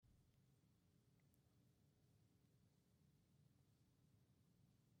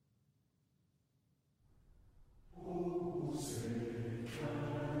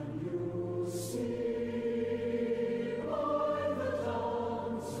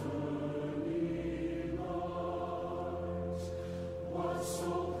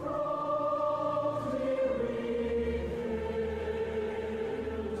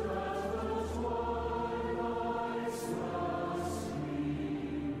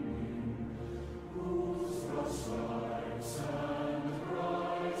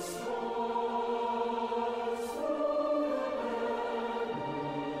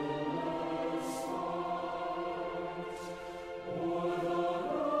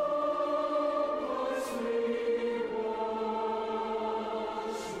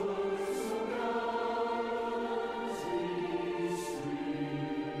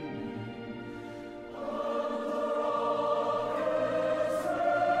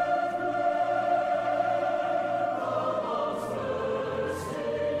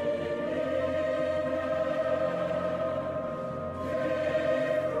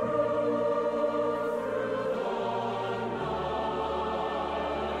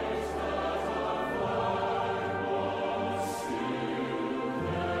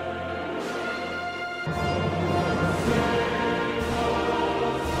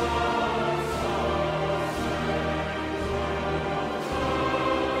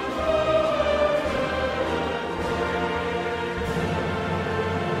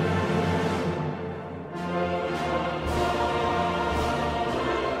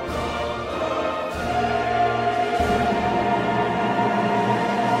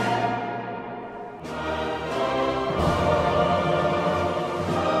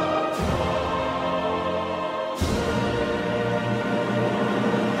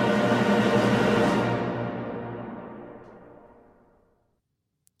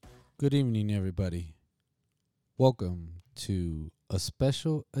Good evening, everybody. Welcome to a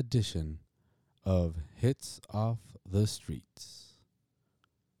special edition of Hitz Off Da Streetz.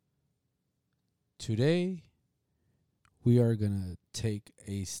 Today, we are going to take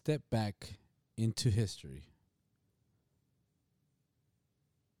a step back into history.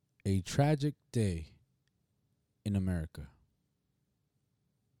 A tragic day in America.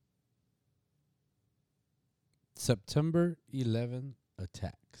 September 11th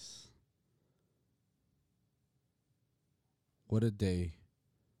attacks. What a day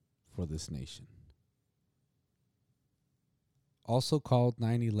for this nation. Also called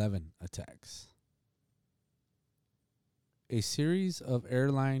 9/11 attacks. A series of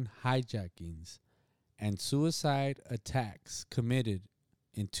airline hijackings and suicide attacks committed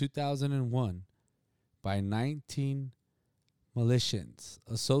in 2001 by 19 militias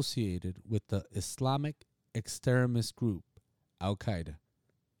associated with the Islamic extremist group Al-Qaeda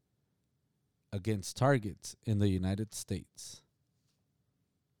against targets in the United States.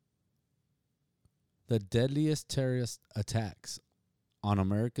 The deadliest terrorist attacks on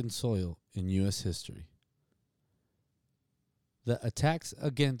American soil in U.S. history. The attacks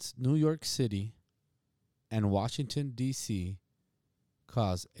against New York City and Washington, D.C.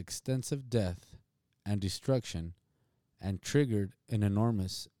 caused extensive death and destruction and triggered an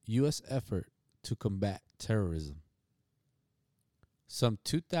enormous U.S. effort to combat terrorism. Some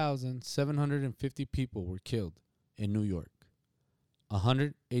 2,750 people were killed in New York,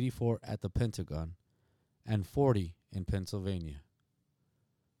 184 at the Pentagon, and 40 in Pennsylvania,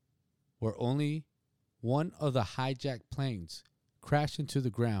 where only one of the hijacked planes crashed into the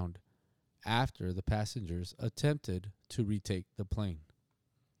ground after the passengers attempted to retake the plane.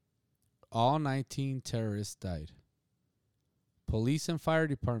 All 19 terrorists died. Police and fire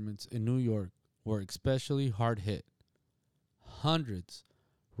departments in New York were especially hard hit. Hundreds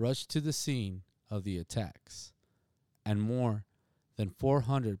rushed to the scene of the attacks, and more than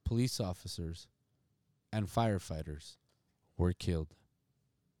 400 police officers and firefighters were killed.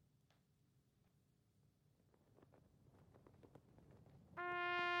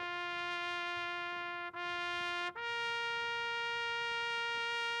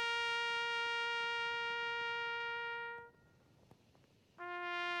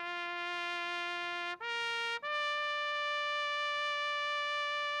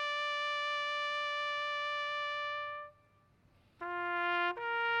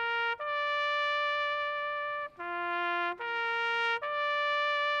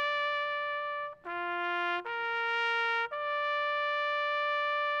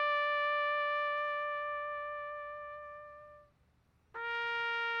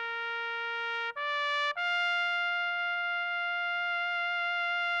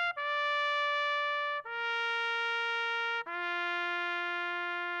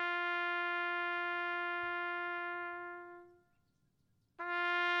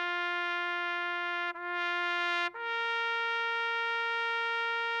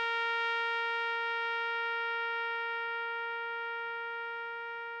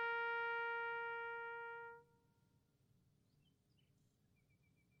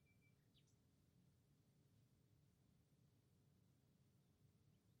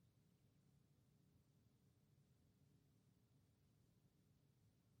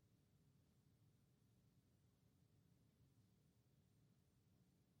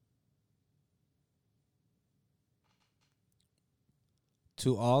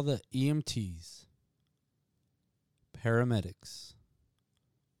 To all the EMTs, paramedics,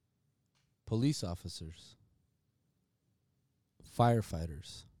 police officers,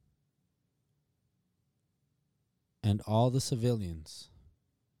 firefighters, and all the civilians,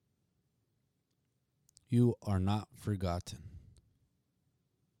 you are not forgotten.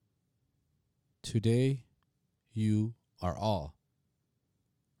 Today, you are all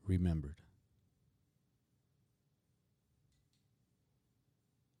remembered.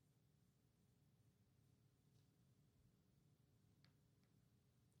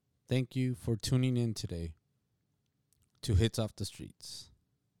 Thank you for tuning in today to Hitz Off the Streetz.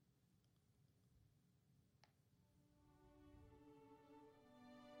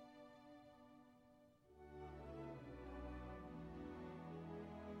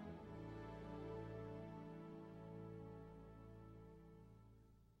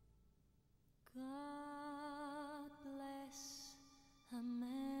 God bless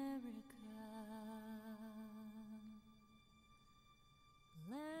America,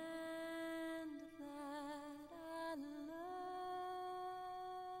 land that I love.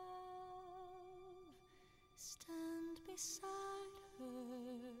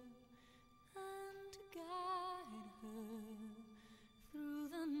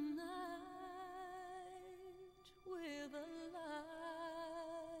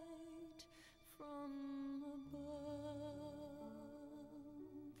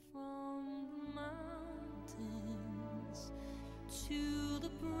 to the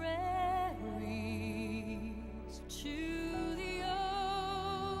prairies, to the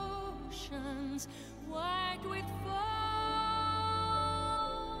oceans white with foam.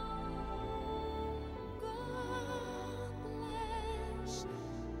 God bless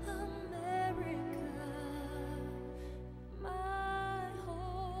America, my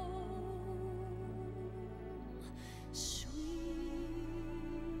home, sweet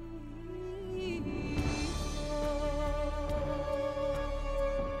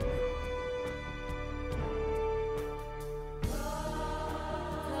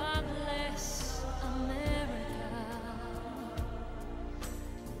God bless America,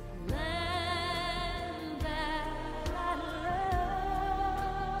 land that I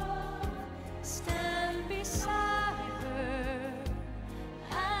love. Stand beside her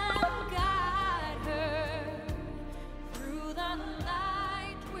and guide her through the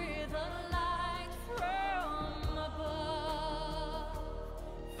night with a light from above.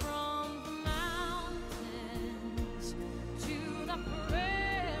 From the mountains to the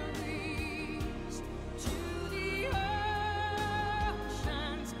prairies, to the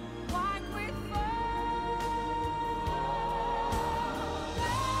oceans white with foam.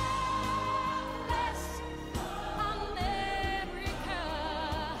 God bless America,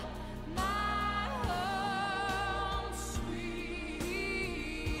 my home,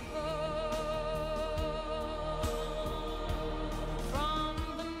 sweet home. From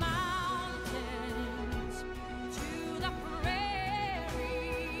the mountains to the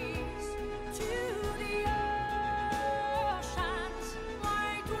prairies, to the oceans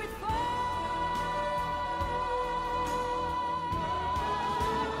white with foam. God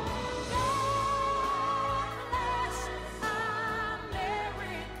bless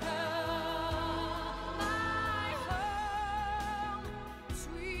America, my home,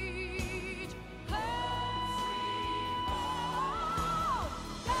 sweet home.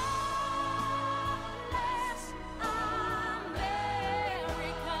 God bless America.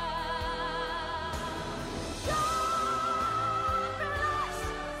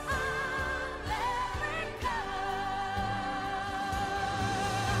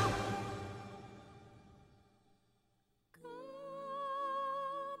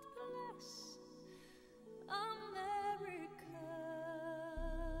 God bless America.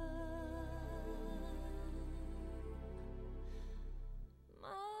 My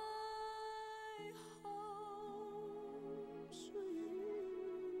home, sweet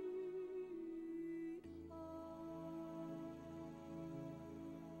home.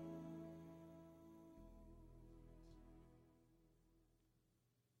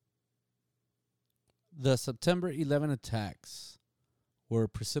 The September 11 attacks were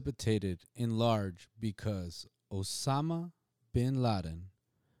precipitated in large because Osama bin Laden,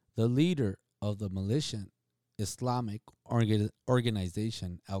 the leader of the militant Islamic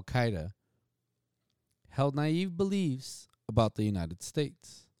organization Al Qaeda, held naive beliefs about the United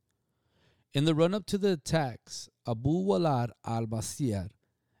States. In the run up to the attacks, Abu Walad al Basir,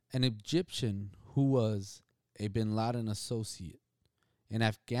 an Egyptian who was a bin Laden associate in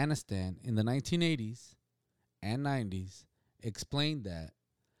Afghanistan in the 1980s and 90s, explained that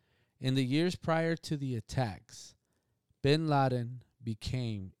in the years prior to the attacks, bin Laden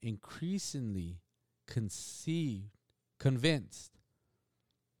became increasingly convinced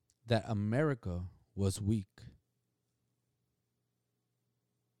that America was weak.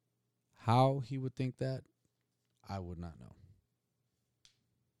 How he would think that, I would not know.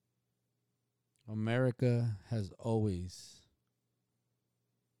 America has always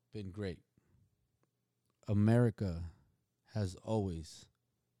been great. America has always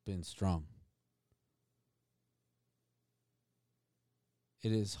been strong.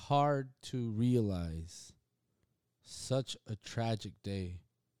 It is hard to realize such a tragic day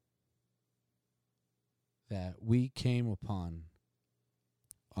that we came upon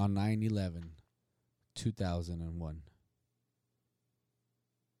on 9/11, 2001.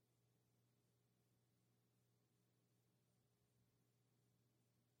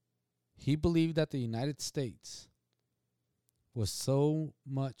 He believed that the United States was so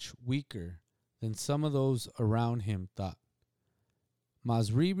much weaker than some of those around him thought.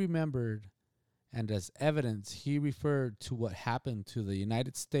 Masri remembered, and as evidence, he referred to what happened to the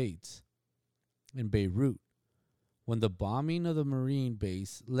United States in Beirut when the bombing of the Marine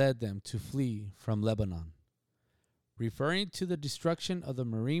base led them to flee from Lebanon. Referring to the destruction of the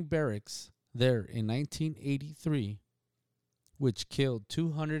Marine barracks there in 1983, which killed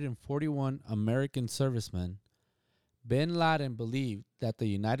 241 American servicemen, bin Laden believed that the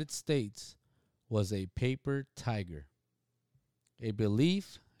United States was a paper tiger, a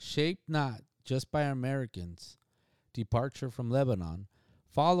belief shaped not just by Americans, departure from Lebanon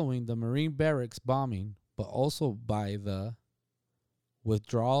following the Marine barracks bombing, but also by the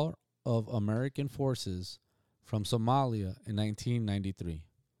withdrawal of American forces from Somalia in 1993.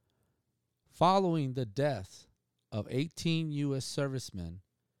 Following the death of 18 U.S. servicemen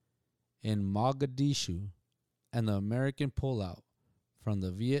in Mogadishu and the American pullout from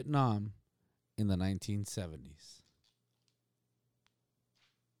the Vietnam in the 1970s.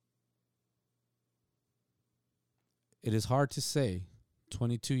 It is hard to say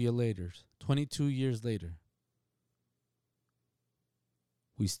 22 years later,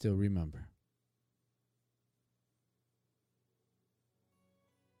 we still remember.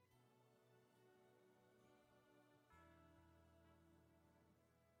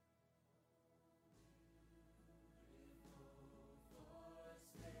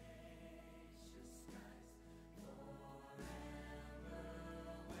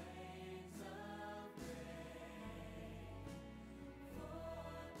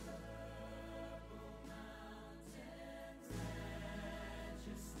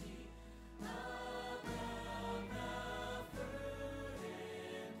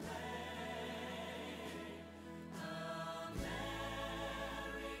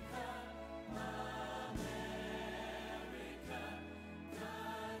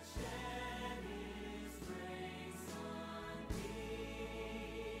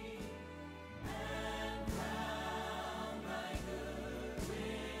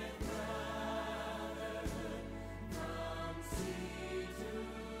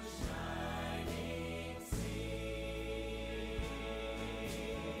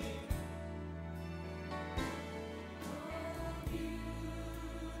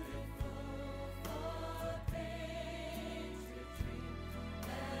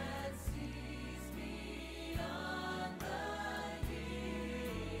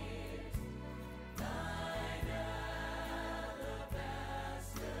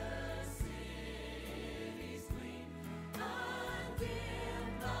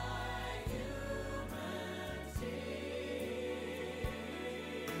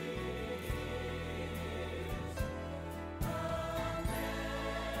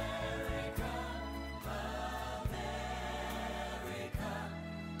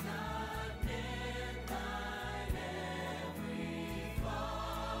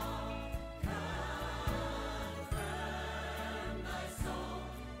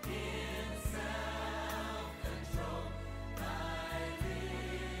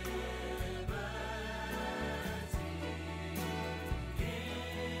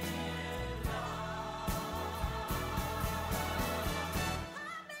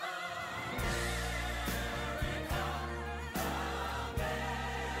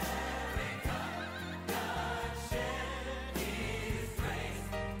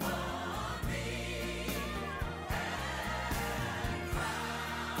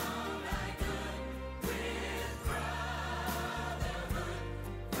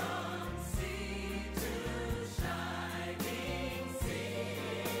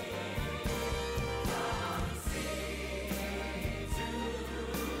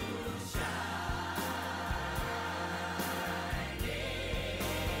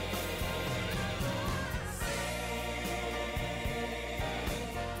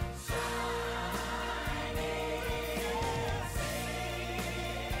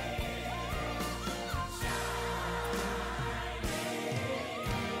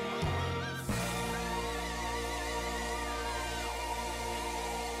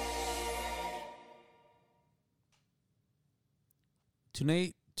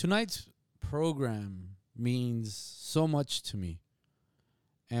 Tonight's program means so much to me,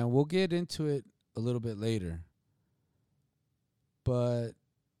 and we'll get into it a little bit later. But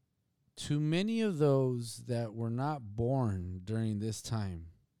to many of those that were not born during this time,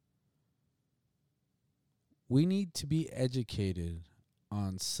 we need to be educated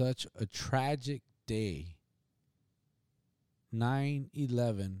on such a tragic day,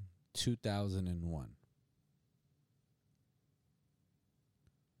 9/11/2001.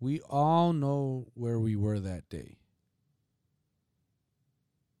 We all know where we were that day.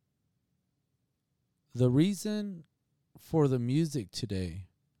 The reason for the music today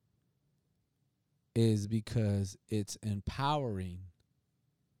is because it's empowering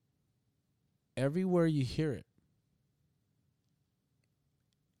everywhere you hear it.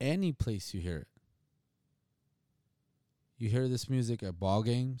 Any place you hear it. You hear this music at ball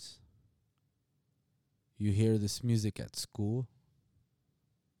games. You hear this music at school.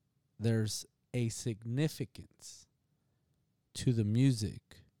 There's a significance to the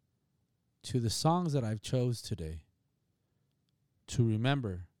music, to the songs that I've chose today, to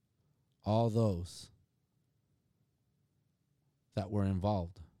remember all those that were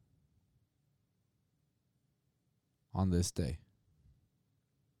involved on this day.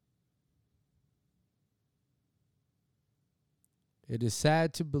 It is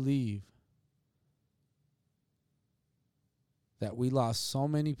sad to believe that we lost so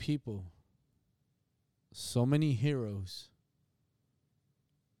many people, so many heroes,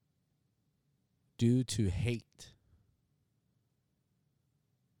 due to hate.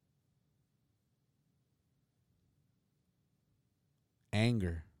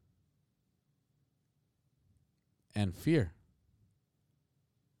 Anger and fear.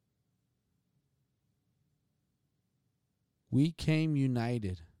 We came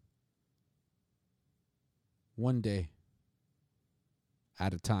united one day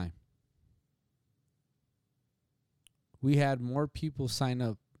at a time. We had more people sign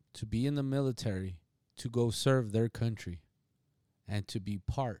up to be in the military to go serve their country and to be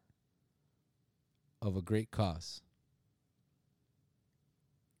part of a great cause.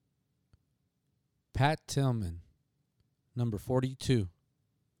 Pat Tillman, number 42,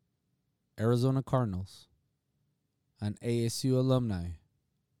 Arizona Cardinals, an ASU alumni,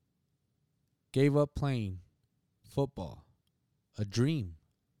 gave up playing football, a dream,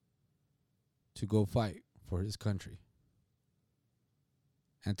 to go fight for his country.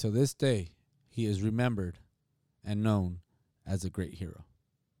 And to this day, he is remembered and known as a great hero.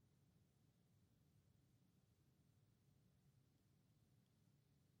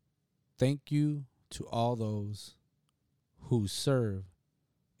 Thank you to all those who serve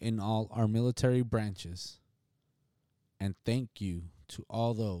in all our military branches. And thank you to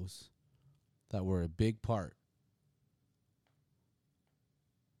all those that were a big part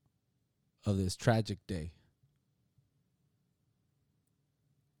of this tragic day.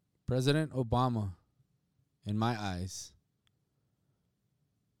 President Obama, in my eyes,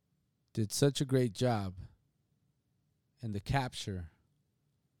 did such a great job in the capture.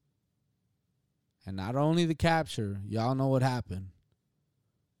 And not only the capture, y'all know what happened,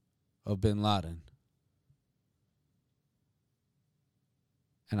 of bin Laden.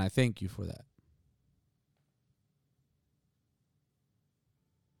 And I thank you for that.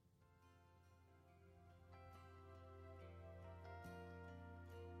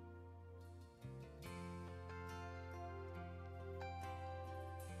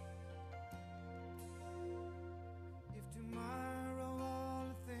 If tomorrow all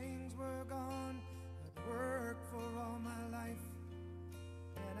the things were gone, I'd work for all my life,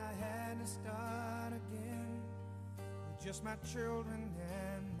 and I had to start again with just my children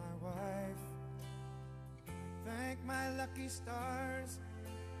and my wife. Thank my lucky stars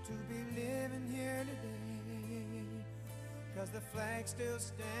to be living here today, 'cause the flag still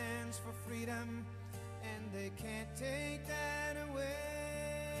stands for freedom, and they can't take that away.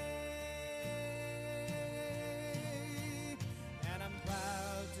 And I'm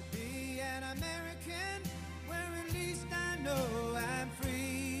proud to be an American, where at least I know I'm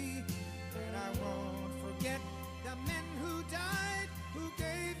free. And I won't forget the men who died, who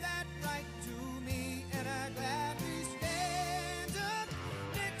gave that right to me. And I gladly stand up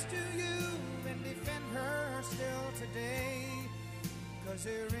next to you and defend her still today, 'cause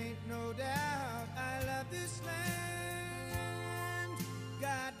there ain't no doubt I love this land.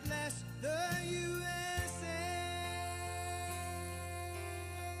 God bless the USA.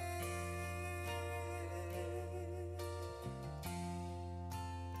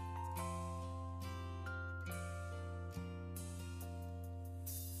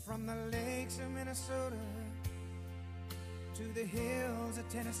 From the lakes of Minnesota to the hills of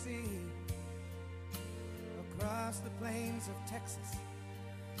Tennessee, across the plains of Texas,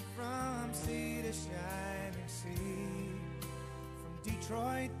 from sea to shining sea, from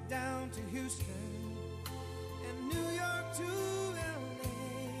Detroit down to Houston and New York to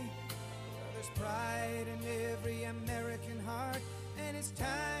LA. Well, there's pride in every American heart, and it's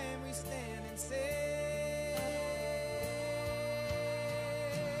time we stand and say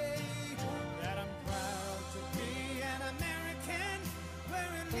that I'm proud to be an American,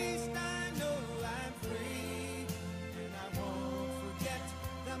 where at least I know I'm free. And I won't forget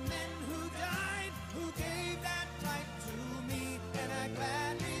the men who died, who gave that right to me. And I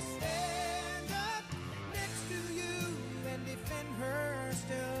gladly stand up next to you and defend her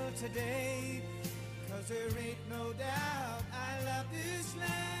still today, 'cause there ain't no doubt I love this land.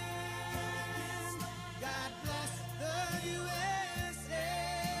 God bless the USA.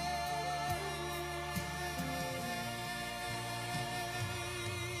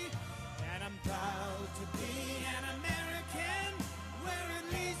 And I'm proud to be an American, where at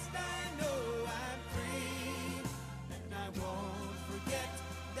least I know I'm free. And I won't forget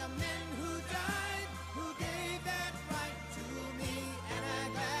the men who died, who gave that right to me.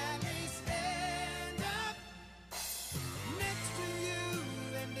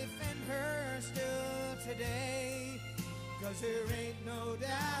 there ain't no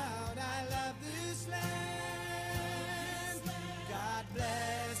doubt I love this land. God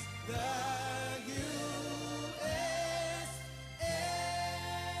bless the USA.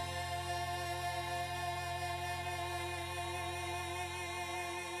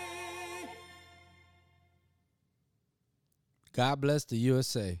 God bless the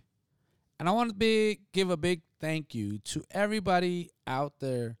USA. And I want to give a big thank you to everybody out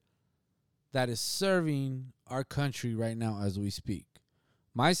there that is serving our country right now as we speak.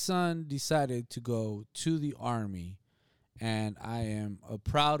 My son decided to go to the Army, and I am a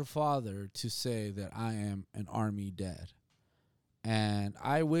proud father to say that I am an Army dad. And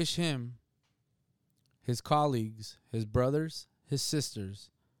I wish him, his colleagues, his brothers, his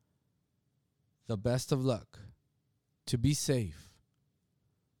sisters, the best of luck, to be safe,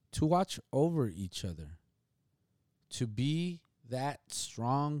 to watch over each other, to be that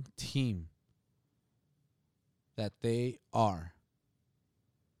strong team that they are.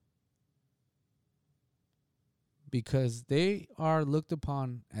 Because they are looked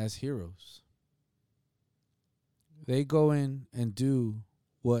upon as heroes. They go in and do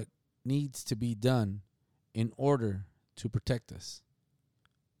what needs to be done in order to protect us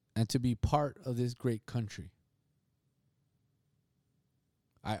and to be part of this great country.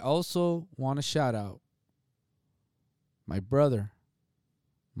 I also want to shout out my brother,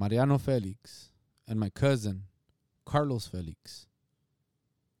 Mariano Felix, and my cousin, Carlos Felix,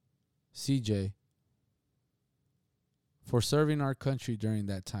 CJ, for serving our country during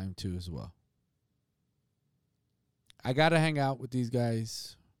that time too as well. I got to hang out with these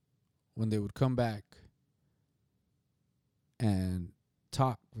guys when they would come back and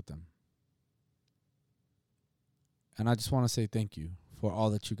talk with them. And I just want to say thank you for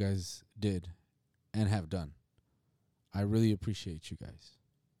all that you guys did and have done. I really appreciate you guys.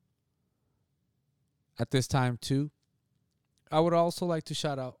 At this time, too, I would also like to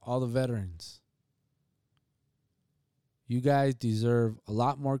shout out all the veterans. You guys deserve a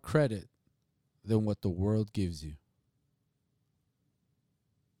lot more credit than what the world gives you.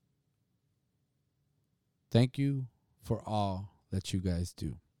 Thank you for all that you guys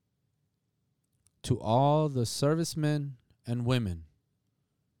do. To all the servicemen and women,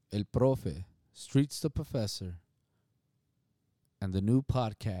 El Profe, Streetz the Professor, and the new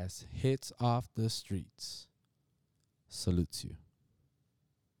podcast, Hitz Off Da Streetz, salutes you.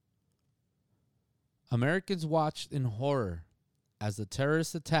 Americans watched in horror as the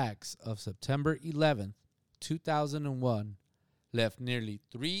terrorist attacks of September 11th, 2001 left nearly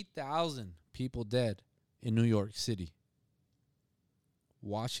 3,000 people dead in New York City,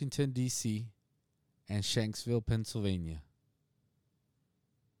 Washington, D.C., and Shanksville, Pennsylvania.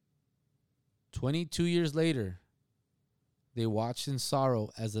 22 years later, they watched in sorrow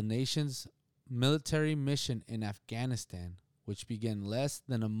as the nation's military mission in Afghanistan, which began less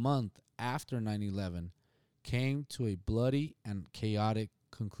than a month after 9/11, came to a bloody and chaotic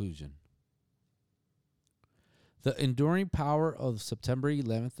conclusion. The enduring power of September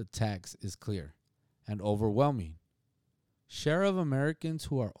 11th attacks is clear and overwhelming. Share of Americans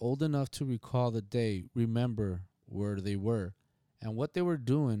who are old enough to recall the day remember where they were and what they were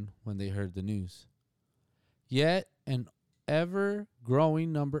doing when they heard the news. Yet, an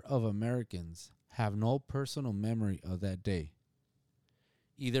ever-growing number of Americans have no personal memory of that day,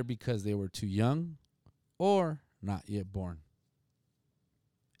 either because they were too young or not yet born.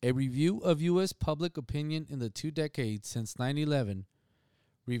 A review of U.S. public opinion in the 2 decades since 9/11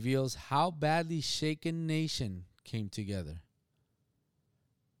 reveals how badly shaken nation came together.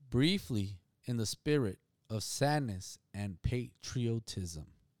 Briefly, in the spirit of sadness and patriotism.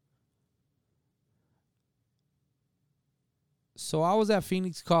 So I was at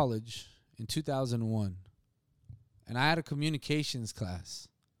Phoenix College in 2001, and I had a communications class,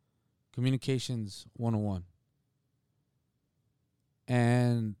 Communications 101.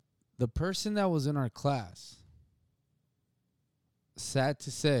 And the person that was in our class, sad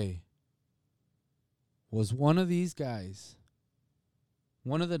to say, was one of these guys,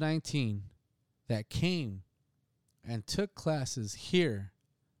 one of the 19 that came and took classes here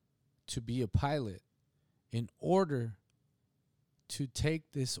to be a pilot in order to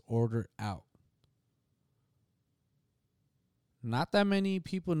take this order out. Not that many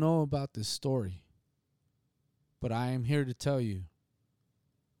people know about this story, but I am here to tell you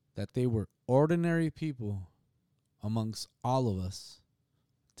that they were ordinary people amongst all of us,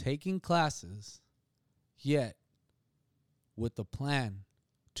 taking classes, yet with the plan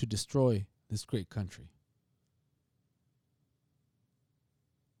to destroy this great country.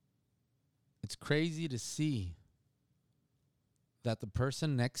 It's crazy to see that the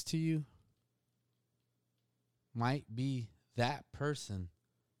person next to you might be that person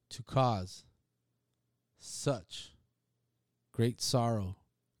to cause such great sorrow,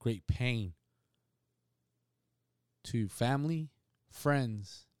 great pain to family,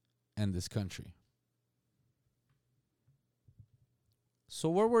 friends, and this country. So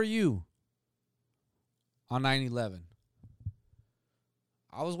where were you on 9/11?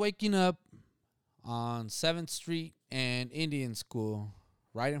 I was waking up on 7th Street and Indian School,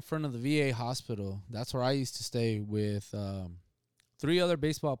 right in front of the VA hospital. That's where I used to stay with 3 other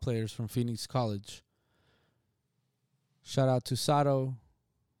baseball players from Phoenix College. Shout out to Sato,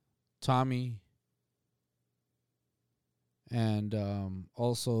 Tommy, and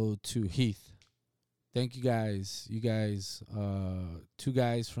also to Heath. Thank you guys. You guys, 2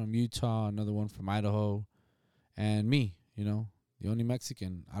 guys from Utah, another one from Idaho, and me, the only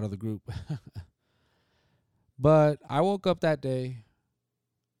Mexican out of the group. But I woke up that day,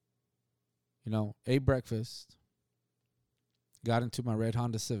 ate breakfast, got into my red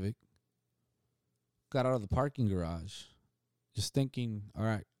Honda Civic, got out of the parking garage, just thinking, all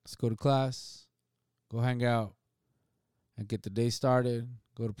right, let's go to class, go hang out, and get the day started,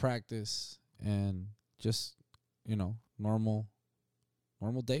 go to practice, and just, normal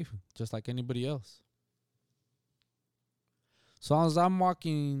day, just like anybody else. So as I'm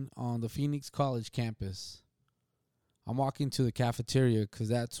walking on the Phoenix College campus, I'm walking to the cafeteria because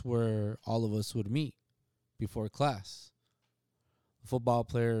that's where all of us would meet before class. Football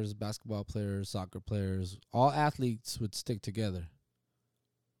players, basketball players, soccer players, all athletes would stick together.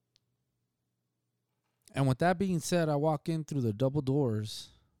 And with that being said, I walk in through the double doors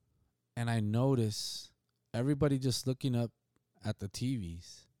and I notice everybody just looking up at the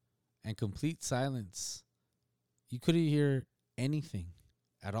TVs and complete silence. You couldn't hear anything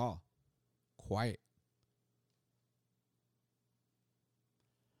at all. Quiet.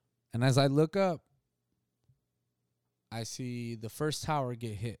 And as I look up, I see the first tower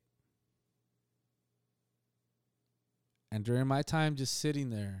get hit. And during my time just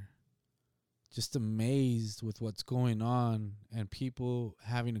sitting there, just amazed with what's going on and people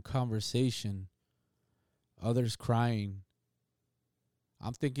having a conversation, others crying,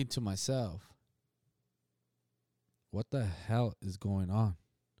 I'm thinking to myself, what the hell is going on?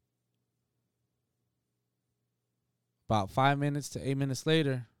 About 5 minutes to 8 minutes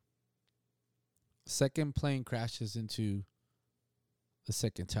later, second plane crashes into the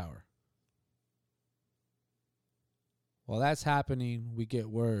second tower. While that's happening, we get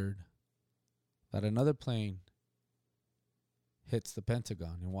word that another plane hits the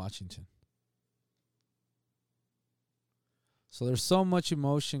Pentagon in Washington. So there's so much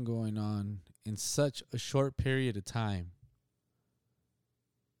emotion going on in such a short period of time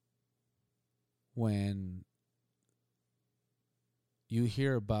when you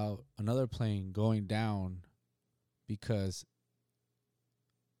hear about another plane going down because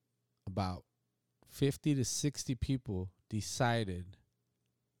about 50 to 60 people decided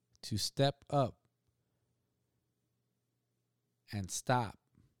to step up and stop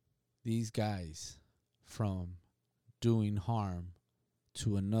these guys from doing harm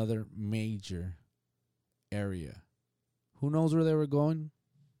to another major area. Who knows where they were going?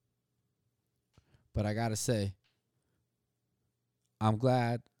 But I gotta say, I'm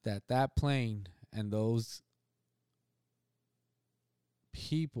glad that that plane and those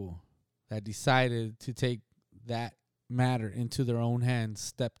people that decided to take that matter into their own hands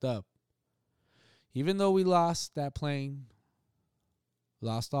stepped up. Even though we lost that plane,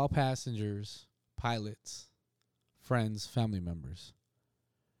 lost all passengers, pilots, friends, family members,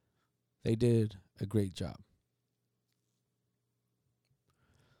 they did a great job.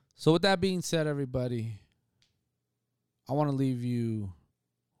 So with that being said, everybody, I want to leave you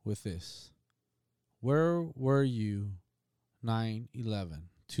with this. Where were you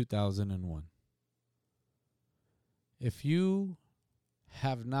 9/11/2001? If you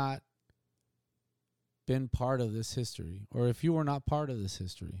have not been part of this history, or if you were not part of this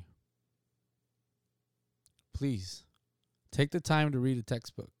history, please take the time to read a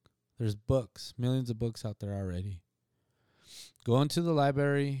textbook. There's books, millions of books out there already. Go into the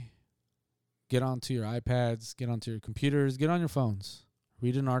library, get onto your iPads, get onto your computers, get on your phones,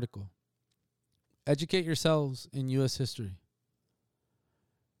 read an article. Educate yourselves in U.S. history.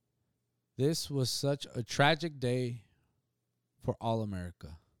 This was such a tragic day for all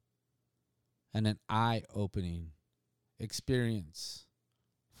America and an eye-opening experience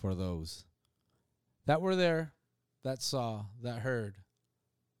for those that were there, that saw, that heard,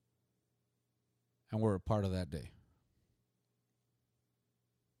 and were a part of that day.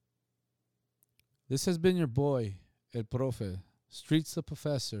 This has been your boy, El Profe, Streetz the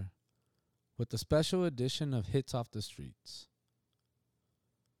Professor, with a special edition of Hitz Off Da Streetz.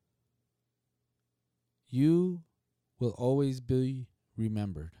 You will always be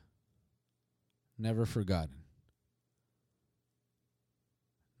remembered, never forgotten.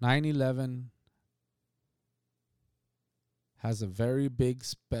 9/11 has a very big,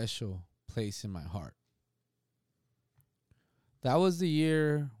 special place in my heart. That was the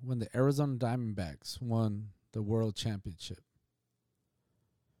year when the Arizona Diamondbacks won the World Championship.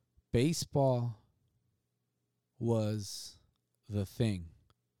 Baseball was the thing,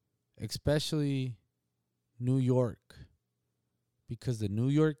 especially New York, because the New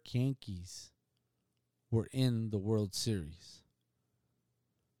York Yankees were in the World Series.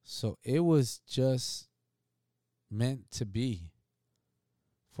 So it was just meant to be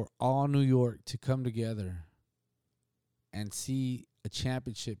for all New York to come together and see a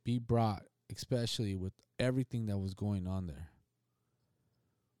championship be brought, especially with everything that was going on there.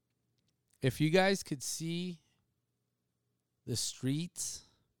 If you guys could see the streets,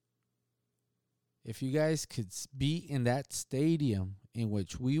 if you guys could be in that stadium in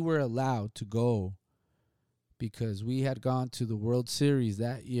which we were allowed to go because we had gone to the World Series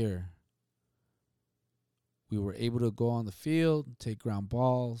that year, we were able to go on the field, take ground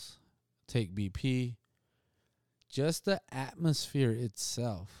balls, take BP. Just the atmosphere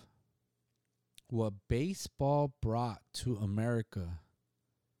itself, what baseball brought to America,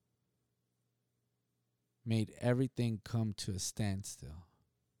 made everything come to a standstill.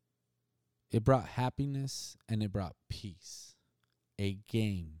 It brought happiness and it brought peace. A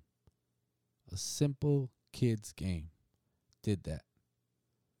game, a simple kid's game, did that.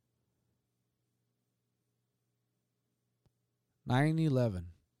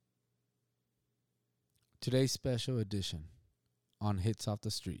 9/11. Today's special edition on Hitz Off Da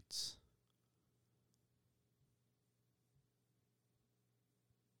Streetz.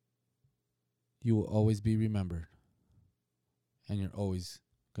 You will always be remembered, and you're always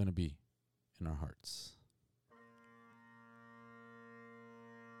going to be in our hearts.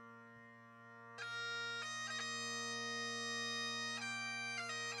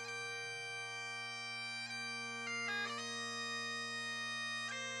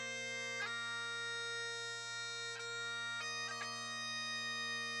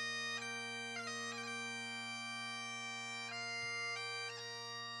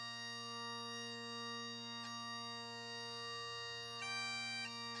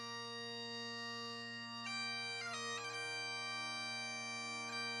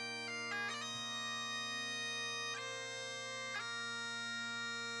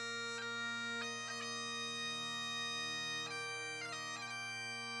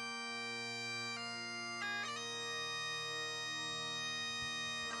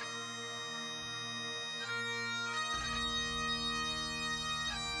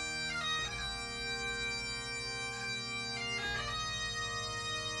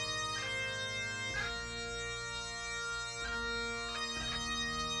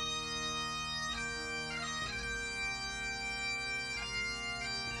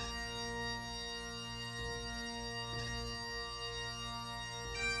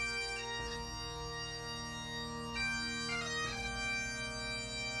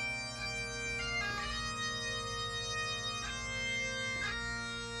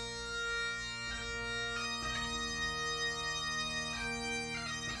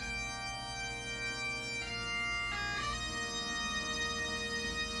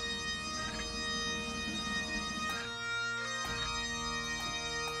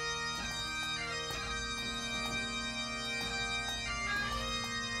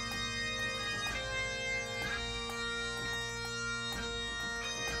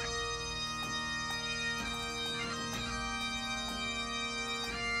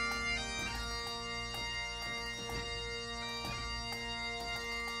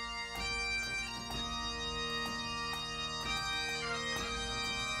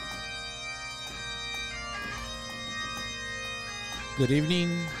 Good evening,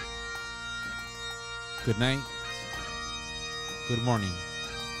 good night, good morning,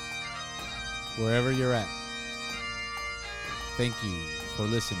 wherever you're at. Thank you for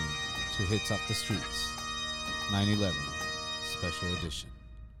listening to Hitz Off Da Streetz 9/11 Special Edition.